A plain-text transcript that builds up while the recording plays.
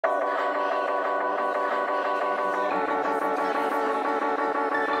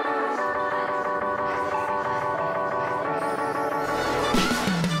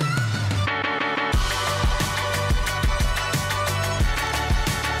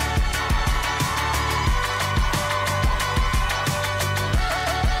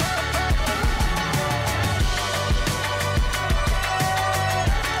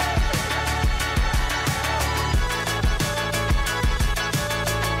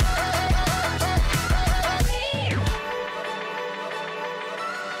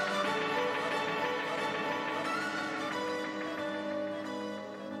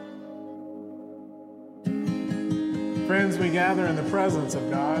friends, we gather in the presence of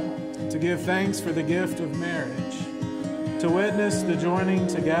God to give thanks for the gift of marriage, to witness the joining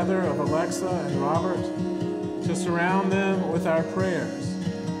together of Alexa and Robert, to surround them with our prayers,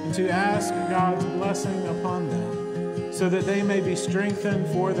 and to ask God's blessing upon them so that they may be strengthened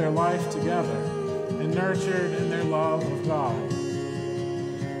for their life together and nurtured in their love of God.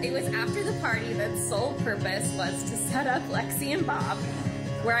 It was after the party that sole purpose was to set up Lexi and Bob,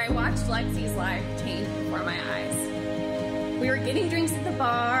 where I watched Lexi's life change before my eyes. We were getting drinks at the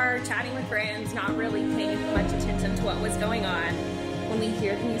bar, chatting with friends, not really paying much attention to what was going on, when we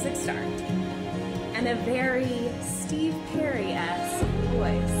hear the music start. And a very Steve Perry-esque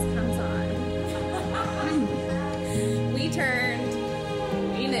voice comes on. We turned,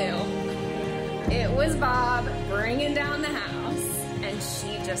 we knew. It was Bob bringing down the house, and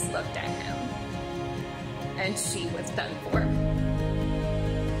she just looked at him. And she was done for.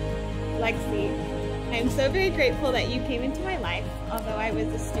 Lexi, I'm so very grateful that you came into my life. Although I was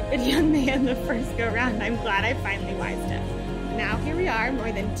a stupid young man the first go round, I'm glad I finally wised up. Now here we are,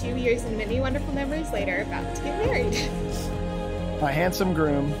 more than 2 years and many wonderful memories later, about to get married. My handsome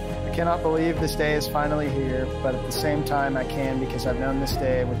groom, I cannot believe this day is finally here, but at the same time I can because I've known this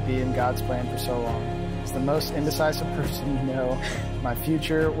day would be in God's plan for so long. As the most indecisive person you know, my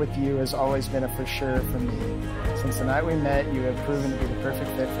future with you has always been a for sure for me. Since the night we met, you have proven to be the perfect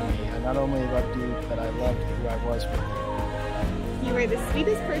fit for me. I not only loved you, but I loved who I was with you. You are the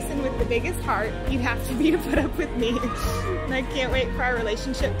sweetest person with the biggest heart you have to be to put up with me. And I can't wait for our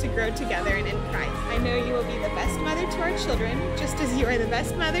relationship to grow together and in Christ. I know you will be the best mother to our children, just as you are the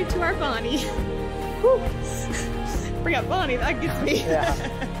best mother to our Bonnie. Bring up Bonnie, that gets me. Yeah.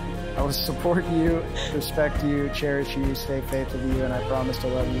 I will support you, respect you, cherish you, stay faithful to you, and I promise to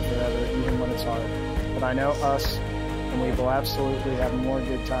love you forever, even when it's hard. But I know us, and we will absolutely have more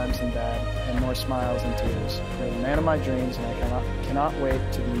good times than bad, and more smiles and tears. You're the man of my dreams, and I cannot wait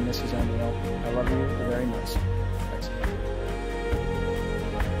to be Mrs. O'Neill. I love you the very most. Thanks.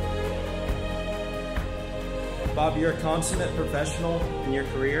 Bob, you're a consummate professional in your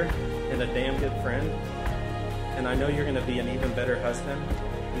career and a damn good friend. And I know you're going to be an even better husband.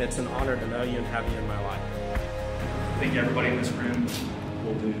 And it's an honor to know you and have you in my life. I think everybody in this room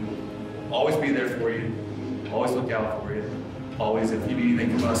will always be there for you, always look out for you, always, if you need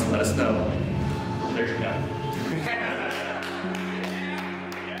anything from us, let us know. There you go.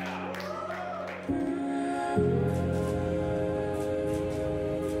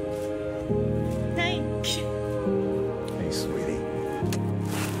 Thanks. Hey, sweetie.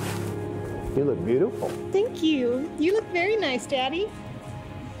 You look beautiful. Thank you. You look very nice, Daddy.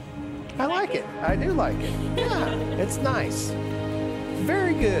 I like it. I do like it. Yeah, it's nice.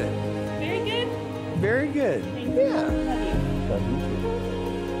 Very good. Very good? Very good. Thank you. Yeah. Love you. Love you too.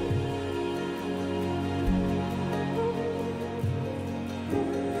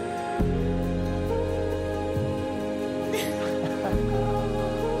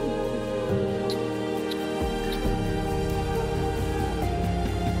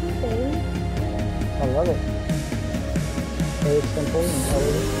 I love it. Very simple and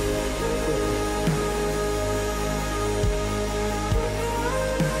elegant.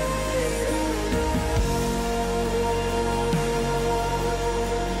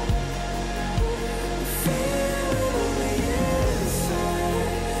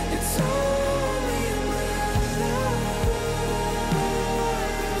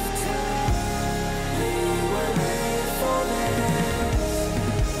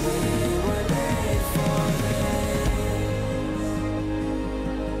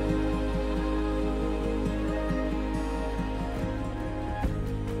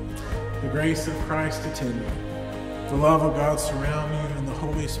 The grace of Christ attend you. The love of God surround you, and the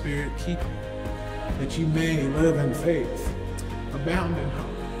Holy Spirit keep you, that you may live in faith, abound in hope,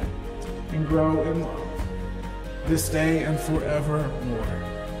 and grow in love, this day and forevermore.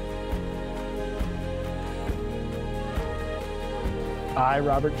 I,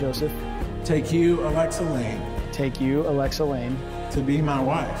 Robert Joseph, Take you, Alexa Lane, take you, Alexa Lane, to be my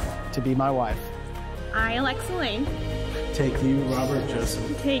wife. to be my wife. I, Alexa Lane, Take you, Robert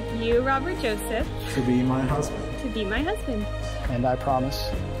Joseph, take you, Robert Joseph, to be my husband. to be my husband. And I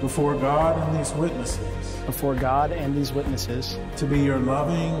promise, Before God and these witnesses, before God and these witnesses, to be your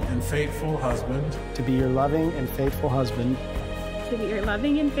loving and faithful husband, to be your loving and faithful husband, To be your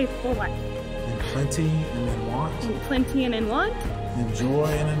loving and faithful wife. in plenty and in want, In plenty and in want, in joy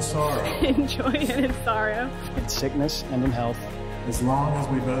and in sorrow, in joy and in sorrow. in sickness and in health, as long as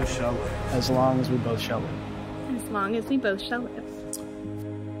we both shall live. as long as we both shall live. As long as we both shall live.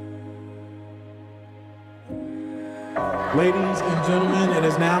 Ladies and gentlemen, it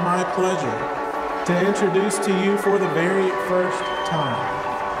is now my pleasure to introduce to you for the very first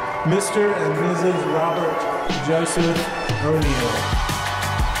time, Mr. and Mrs. Robert Joseph O'Neill.